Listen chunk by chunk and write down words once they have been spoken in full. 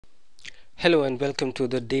Hello and welcome to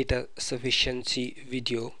the data sufficiency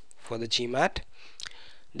video for the GMAT.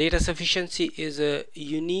 Data sufficiency is a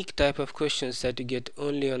unique type of questions that you get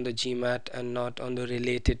only on the GMAT and not on the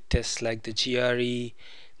related tests like the GRE,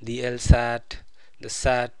 the LSAT, the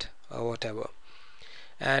SAT or whatever.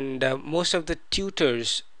 And most of the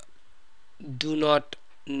tutors do not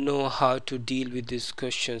know how to deal with these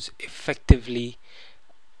questions effectively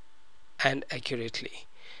and accurately.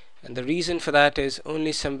 And the reason for that is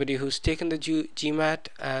only somebody who's taken the GMAT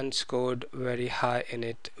and scored very high in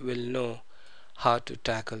it will know how to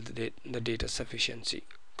tackle the data sufficiency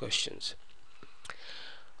questions.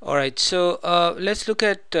 Alright, so let's look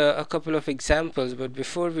at a couple of examples, but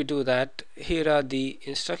before we do that, here are the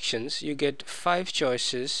instructions. You get 5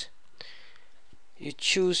 choices. You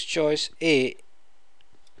choose choice A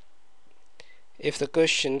if the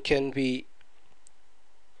question can be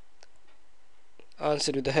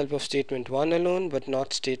answered with the help of statement 1 alone but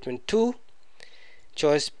not statement 2.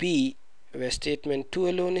 Choice B where statement 2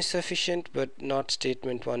 alone is sufficient but not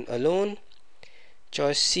statement 1 alone.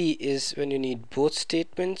 Choice C is when you need both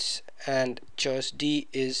statements, and choice D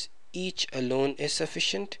is each alone is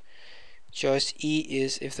sufficient. Choice E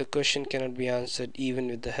is if the question cannot be answered even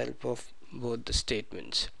with the help of both the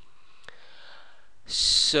statements.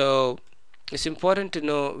 So it's important to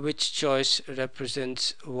know which choice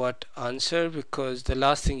represents what answer, because the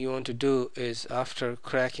last thing you want to do is, after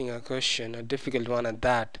cracking a question, a difficult one at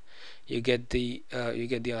that, you get the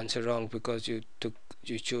answer wrong because you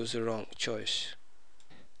chose the wrong choice.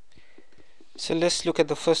 So let's look at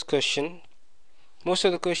the first question. Most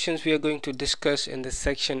of the questions we are going to discuss in this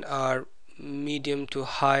section are medium to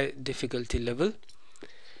high difficulty level.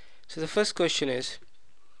 So the first question is,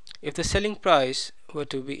 if the selling price were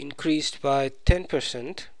to be increased by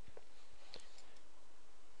 10%,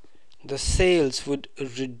 the sales would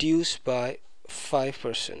reduce by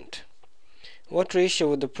 5%. What ratio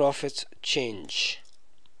would the profits change?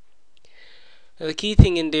 Now, the key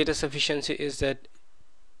thing in data sufficiency is that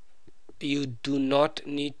you do not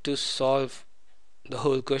need to solve the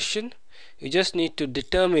whole question. You just need to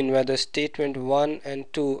determine whether statement 1 and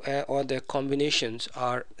 2 or their combinations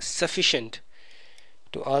are sufficient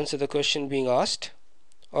to answer the question being asked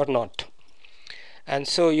or not. And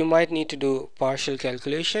so you might need to do partial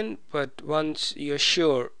calculation, but once you're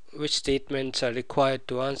sure which statements are required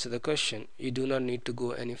to answer the question, you do not need to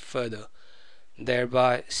go any further,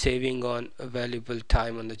 thereby saving on valuable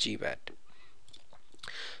time on the GMAT.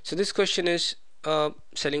 So this question is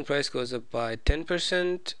selling price goes up by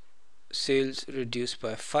 10%, sales reduced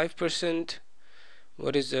by 5%.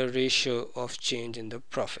 What is the ratio of change in the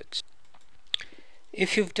profits?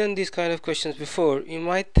 If you've done these kind of questions before, you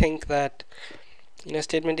might think that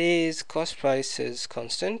statement A is cost price is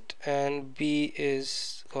constant and B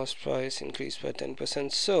is cost price increased by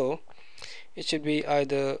 10%, so it should be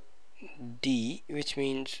either D, which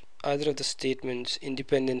means either of the statements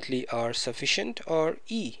independently are sufficient, or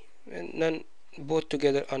E, and none, both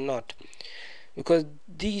together are not, because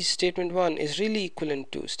these statement 1 is really equivalent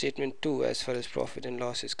to statement 2 as far as profit and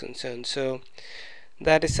loss is concerned. So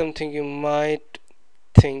that is something you might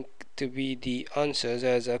think to be the answers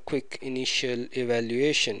as a quick initial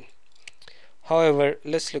evaluation. However,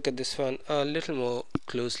 let's look at this one a little more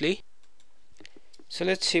closely. So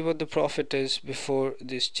let's see what the profit is before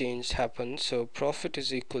this change happens. So profit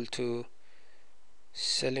is equal to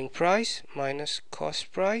selling price minus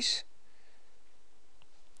cost price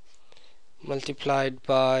multiplied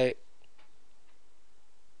by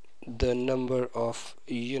the number of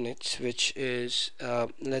units, which is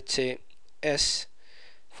let's say S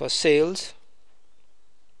for sales.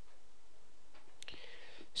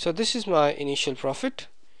 So this is my initial profit,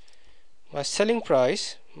 my selling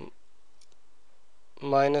price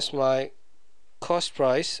minus my cost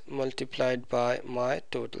price multiplied by my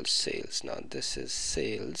total sales. Now this is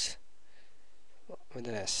sales with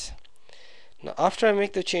an S. Now after I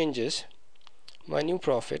make the changes, my new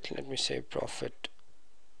profit, let me say profit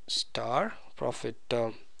star, profit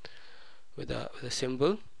with a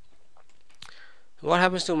symbol. What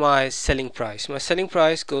happens to my selling price? My selling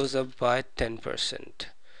price goes up by 10%.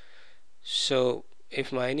 So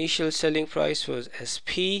if my initial selling price was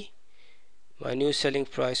SP, my new selling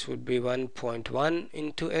price would be 1.1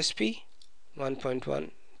 into SP,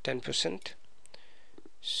 1.1, 10%.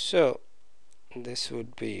 So this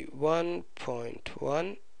would be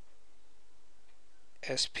 1.1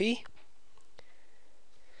 SP.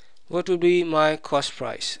 What would be my cost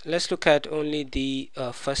price? Let's look at only the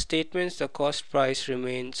first statements. The cost price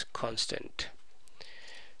remains constant.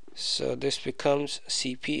 So this becomes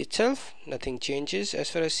CP itself. Nothing changes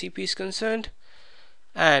as far as CP is concerned.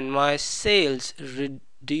 And my sales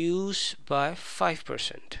reduce by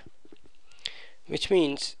 5%, which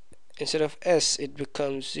means instead of S it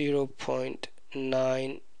becomes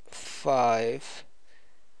 0.95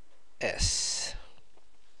 S.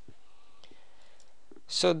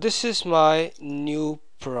 So this is my new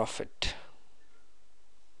profit.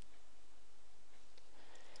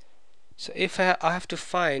 So if I have to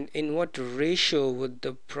find in what ratio would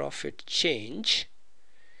the profit change,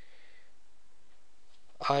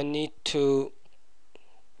 I need to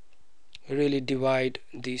really divide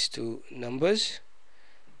these two numbers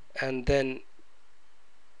and then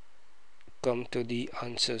come to the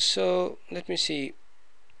answer. So let me see,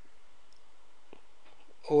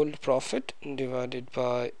 old profit divided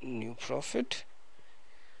by new profit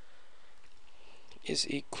is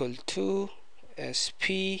equal to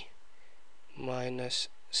SP minus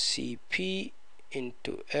CP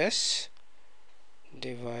into S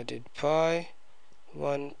divided by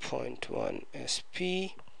 1.1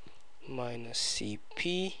 SP minus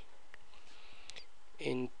CP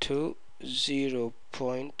into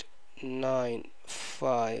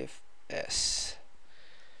 0.95 S.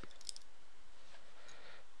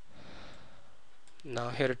 Now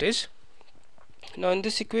here it is. Now in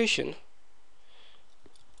this equation,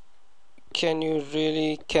 can you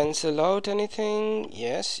really cancel out anything?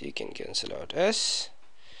 Yes, you can cancel out S,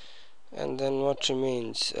 and then what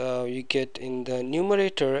remains? You get in the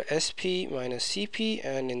numerator SP minus CP,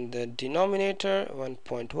 and in the denominator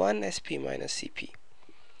 1.1 SP minus CP.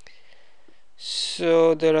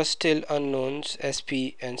 So there are still unknowns.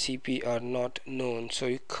 SP and CP are not known, so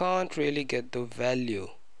you can't really get the value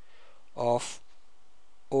of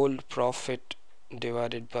old profit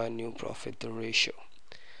divided by new profit, the ratio.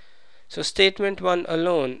 So statement 1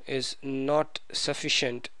 alone is not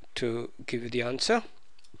sufficient to give you the answer.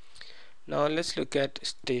 Now let's look at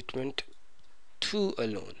statement 2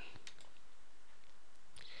 alone.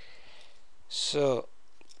 So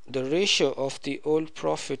the ratio of the old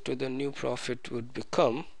profit to the new profit would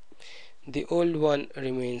become, the old one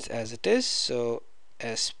remains as it is, so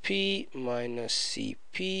SP minus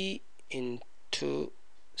CP into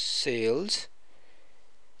sales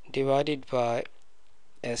divided by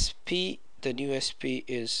SP, the new SP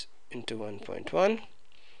is into 1.1,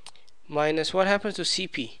 minus what happens to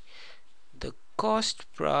CP? The cost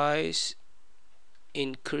price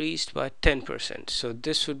increased by 10%, so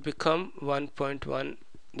this would become 1.1,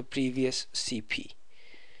 the previous CP,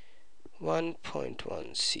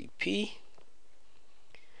 1.1 CP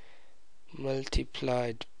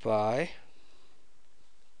multiplied by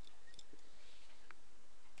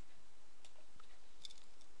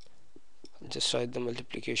just write the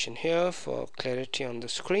multiplication here for clarity on the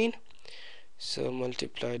screen. So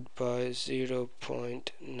multiplied by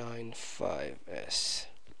 0.95 S.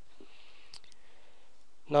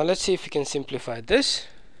 Now let's see if we can simplify this.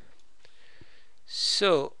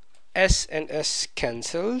 So S and S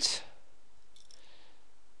cancels,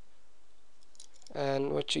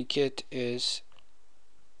 and what you get is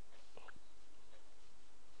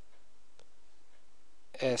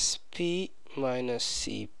SP minus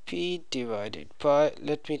CP divided by,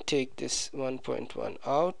 let me take this 1.1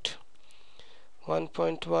 out,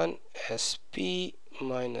 1.1 SP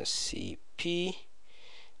minus CP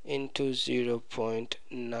into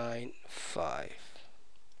 0.95,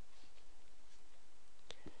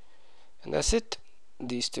 and that's it.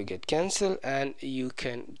 These two get cancelled and you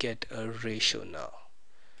can get a ratio now.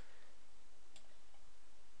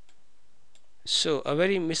 So a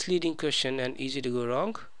very misleading question and easy to go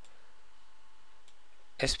wrong,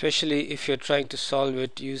 especially if you're trying to solve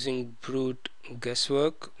it using brute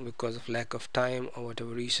guesswork because of lack of time or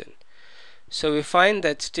whatever reason. So we find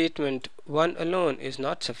that statement 1 alone is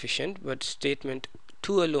not sufficient, but statement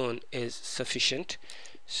 2 alone is sufficient.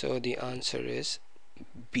 So the answer is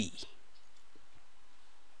B.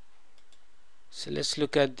 So let's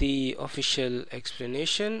look at the official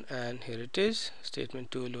explanation, and here it is. Statement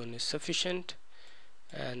 2 alone is sufficient,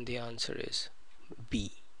 and the answer is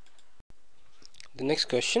B. The next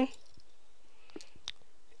question: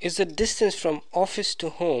 is the distance from office to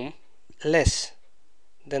home less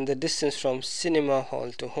than the distance from cinema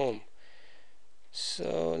hall to home?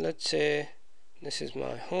 So let's say this is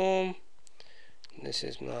my home, this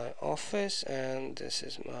is my office, and this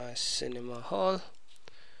is my cinema hall.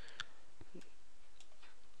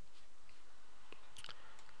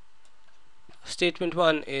 Statement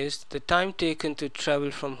 1 is the time taken to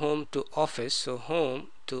travel from home to office, so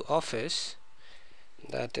home to office,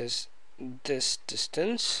 that is this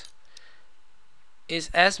distance, is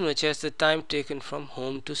as much as the time taken from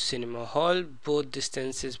home to cinema hall, both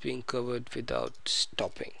distances being covered without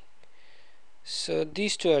stopping. So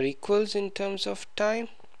these two are equals in terms of time.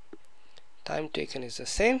 time taken is the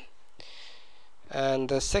same. And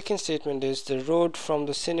the second statement is the road from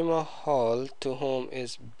the cinema hall to home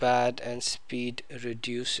is bad and speed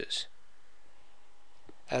reduces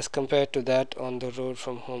as compared to that on the road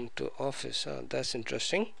from home to office. That's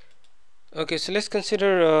interesting. Okay, so let's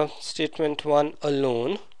consider statement 1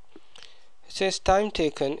 alone. It says time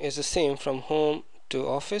taken is the same from home to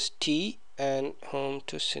office t and home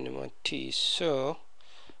to cinema t. So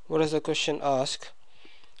what does the question ask?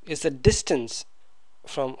 Is the distance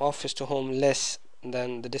from office to home less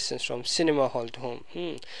than the distance from cinema hall to home?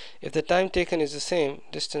 If the time taken is the same,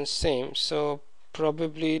 distance same, so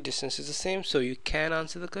probably distance is the same, so you can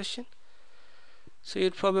answer the question. So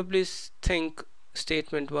you'd probably think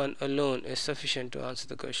statement 1 alone is sufficient to answer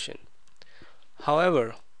the question.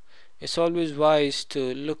 However, it's always wise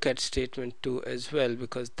to look at statement 2 as well,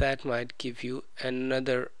 because that might give you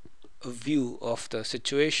another view of the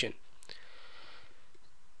situation.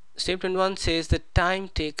 Statement 1 says the time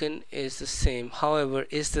taken is the same. However,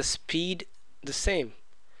 is the speed the same?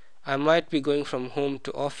 I might be going from home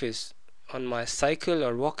to office on my cycle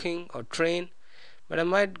or walking or train, but I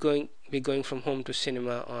might be going from home to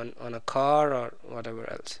cinema on a car or whatever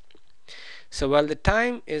else. So while the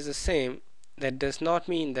time is the same, that does not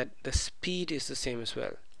mean that the speed is the same as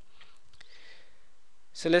well.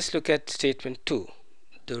 So let's look at statement 2.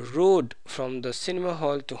 The road from the cinema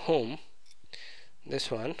hall to home,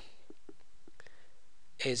 this one,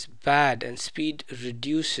 is bad and speed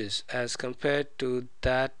reduces as compared to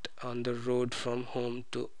that on the road from home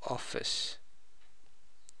to office.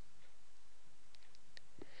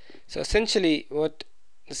 So essentially what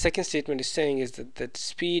the second statement is saying is that the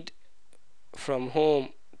speed from home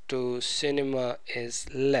to cinema is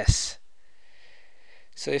less.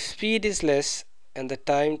 So if speed is less and the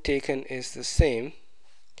time taken is the same,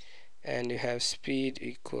 and you have speed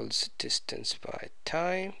equals distance by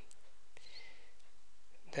time,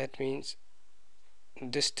 that means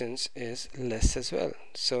distance is less as well.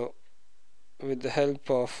 So with the help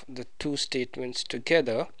of the two statements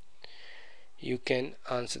together, you can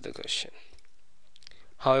answer the question.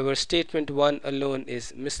 However, statement 1 alone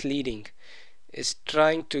is misleading. It's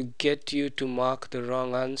trying to get you to mark the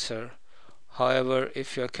wrong answer. However,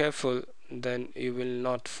 if you're careful, then you will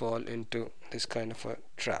not fall into this kind of a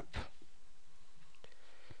trap.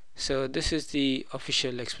 So this is the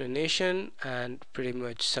official explanation and pretty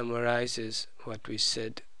much summarizes what we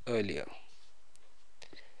said earlier.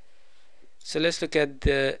 So let's look at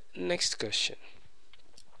the next question.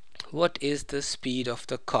 What is the speed of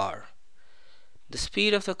the car? The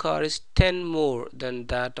speed of the car is 10 more than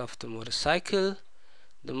that of the motorcycle.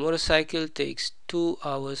 The motorcycle takes 2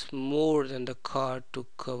 hours more than the car to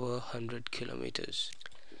cover 100 kilometers.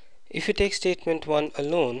 If you take statement 1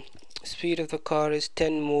 alone, speed of the car is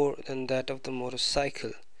 10 more than that of the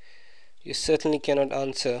motorcycle, you certainly cannot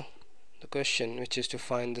answer the question, which is to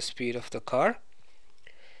find the speed of the car.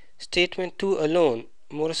 Statement 2 alone,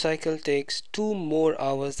 motorcycle takes 2 more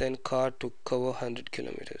hours than car to cover 100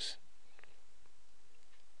 kilometers.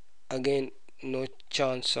 Again, no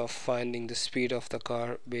chance of finding the speed of the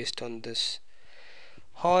car based on this.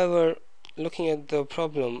 However, looking at the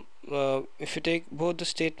problem, if you take both the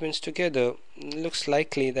statements together, it looks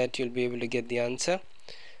likely that you'll be able to get the answer,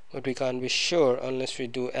 but we can't be sure unless we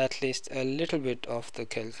do at least a little bit of the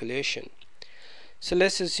calculation. So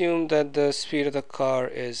let's assume that the speed of the car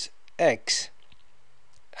is x.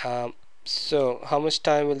 So how much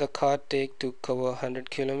time will the car take to cover 100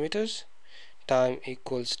 kilometers? Time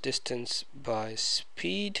equals distance by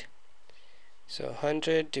speed, so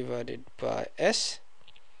 100 divided by s,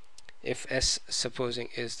 if s supposing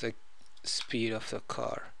is the speed of the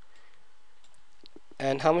car.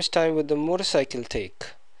 And how much time would the motorcycle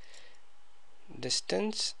take?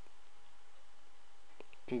 Distance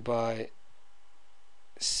by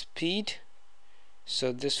speed,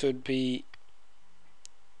 so this would be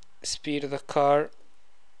speed of the car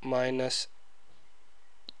minus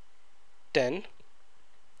 10.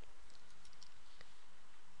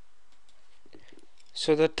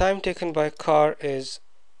 So the time taken by car is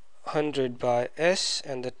 100 by s,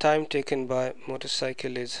 and the time taken by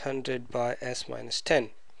motorcycle is 100 by s minus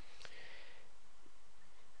 10.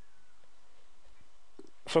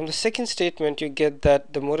 From the second statement you get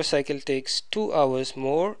that the motorcycle takes 2 hours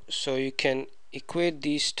more, so you can equate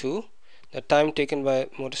these two. The time taken by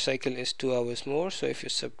motorcycle is 2 hours more, so if you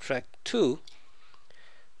subtract 2,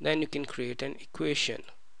 then you can create an equation.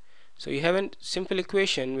 So you have a simple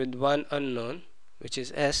equation with one unknown, which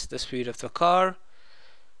is s, the speed of the car,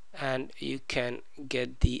 and you can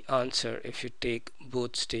get the answer if you take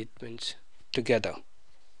both statements together.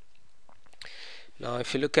 Now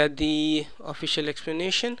if you look at the official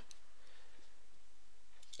explanation,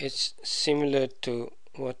 it's similar to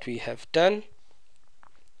what we have done.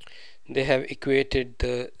 They have equated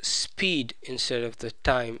the speed instead of the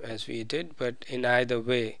time as we did, but in either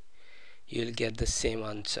way you'll get the same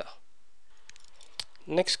answer.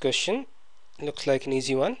 Next question looks like an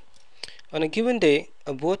easy one. On a given day,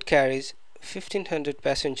 a boat carries 1500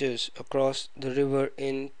 passengers across the river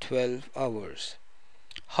in 12 hours.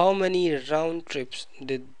 How many round trips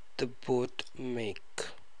did the boat make?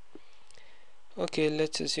 Okay,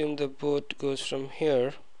 let's assume the boat goes from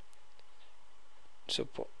here. So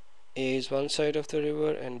A is one side of the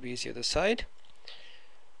river and B is the other side.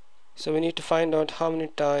 So we need to find out how many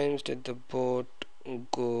times did the boat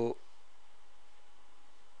go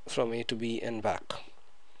from A to B and back.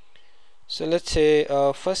 So let's say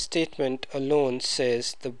first statement alone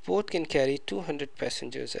says the boat can carry 200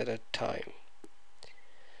 passengers at a time.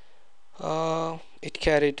 It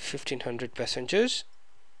carried 1500 passengers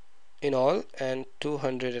in all and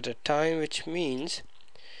 200 at a time, which means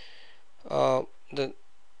the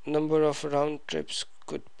number of round trips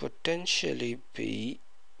could potentially be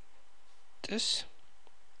this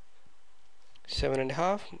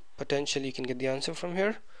 7.5. Potentially you can get the answer from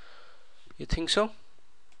here. You think so?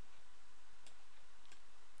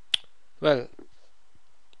 Well,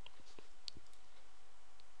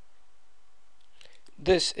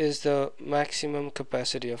 this is the maximum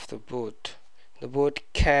capacity of the boat. The boat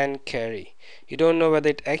can carry. You don't know whether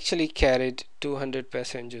it actually carried 200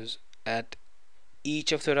 passengers at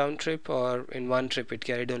each of the round trip, or in one trip it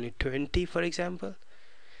carried only 20, for example.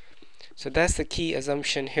 So that's the key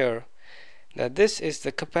assumption here, that this is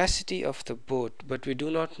the capacity of the boat, but we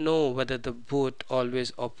do not know whether the boat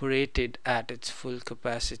always operated at its full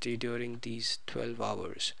capacity during these 12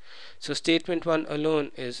 hours. So statement 1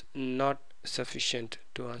 alone is not sufficient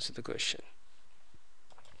to answer the question.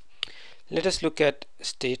 Let us look at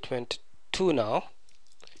statement 2 now.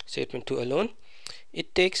 Statement 2 alone.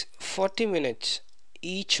 It takes 40 minutes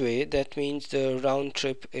each way. That means the round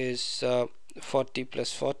trip is 40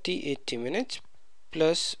 plus 40, 80 minutes,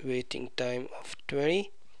 plus waiting time of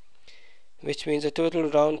 20, which means the total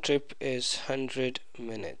round trip is 100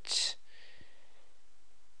 minutes.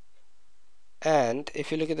 And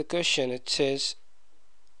if you look at the question, it says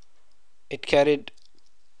it carried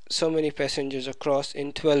so many passengers across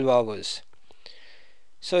in 12 hours.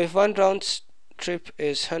 So if one round trip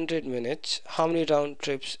is 100 minutes, how many round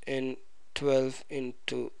trips in 12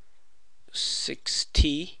 into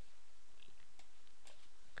 60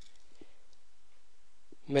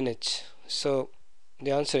 minutes? So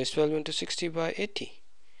the answer is 12 into 60 by 80.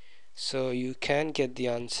 So you can get the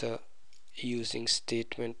answer using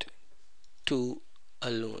statement 2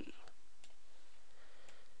 alone.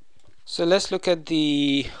 So let's look at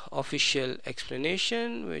the official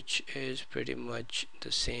explanation, which is pretty much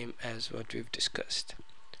the same as what we've discussed.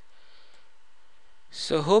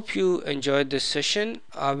 So hope you enjoyed this session.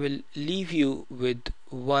 I will leave you with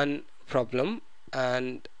one problem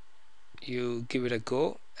and you give it a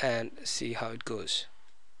go and see how it goes.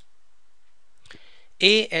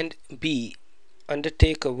 A and B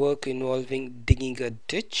undertake a work involving digging a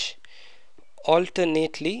ditch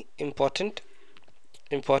alternately, important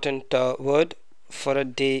word, for a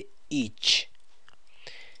day each.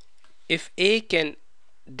 If A can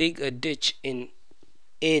dig a ditch in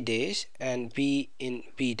A days and B in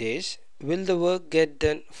B days, will the work get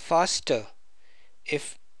done faster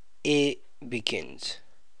if A begins?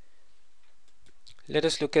 Let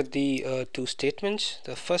us look at the two statements.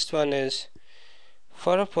 The first one is,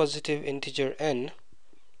 for a positive integer n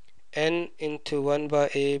into 1 by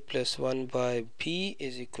A plus 1 by B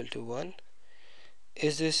is equal to 1.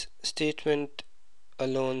 Is this statement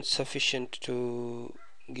alone sufficient to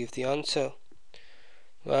give the answer?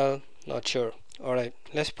 Well, not sure. Alright,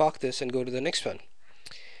 let's park this and go to the next one.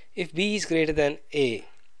 If B is greater than A,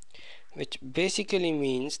 which basically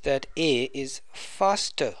means that A is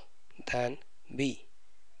faster than B.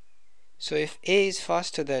 So if A is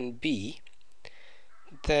faster than B,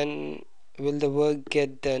 then will the work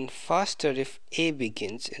get done faster if A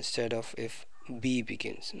begins instead of if B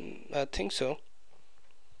begins? I think so.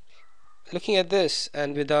 Looking at this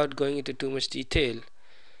and without going into too much detail,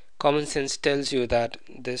 common sense tells you that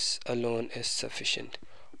this alone is sufficient.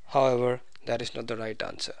 However, that is not the right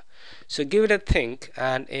answer. So give it a think,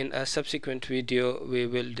 and in a subsequent video we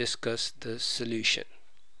will discuss the solution.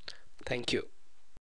 Thank you.